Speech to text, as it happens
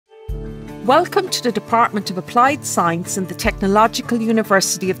Welcome to the Department of Applied Science in the Technological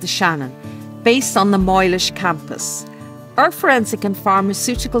University of the Shannon, based on the Moylish campus. Our Forensic and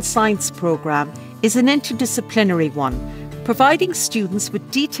Pharmaceutical Science programme is an interdisciplinary one, providing students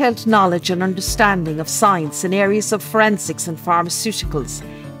with detailed knowledge and understanding of science in areas of forensics and pharmaceuticals,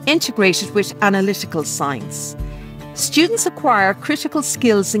 integrated with analytical science. Students acquire critical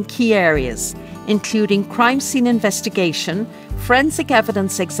skills in key areas, including crime scene investigation, forensic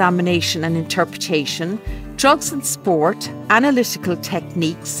evidence examination and interpretation, drugs and sport, analytical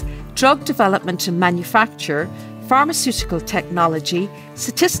techniques, drug development and manufacture, pharmaceutical technology,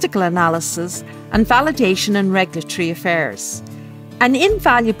 statistical analysis, and validation and regulatory affairs. An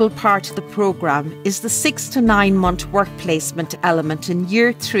invaluable part of the programme is the 6 to 9 month work placement element in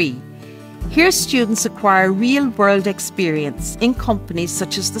Year 3. Here students acquire real-world experience in companies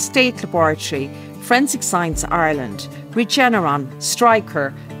such as the State Laboratory, Forensic Science Ireland, Regeneron,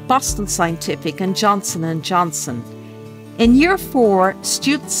 Stryker, Boston Scientific and Johnson & Johnson. In Year 4,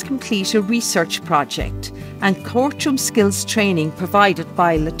 students complete a research project and courtroom skills training provided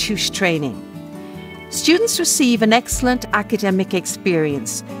by Latouche Training. Students receive an excellent academic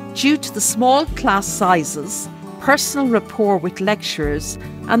experience due to the small class sizes, personal rapport with lecturers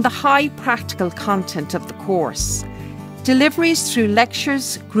and the high practical content of the course. Deliveries through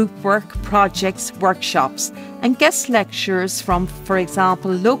lectures, group work, projects, workshops and guest lecturers from, for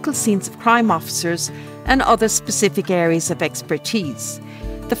example, local scenes of crime officers and other specific areas of expertise.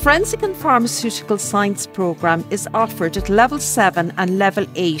 The Forensic and Pharmaceutical Science programme is offered at Level 7 and Level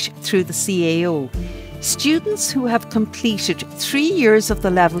 8 through the CAO. Students who have completed 3 years of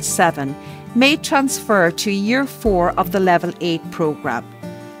the Level 7 may transfer to Year 4 of the Level 8 programme.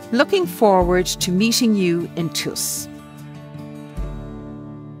 Looking forward to meeting you in TUS.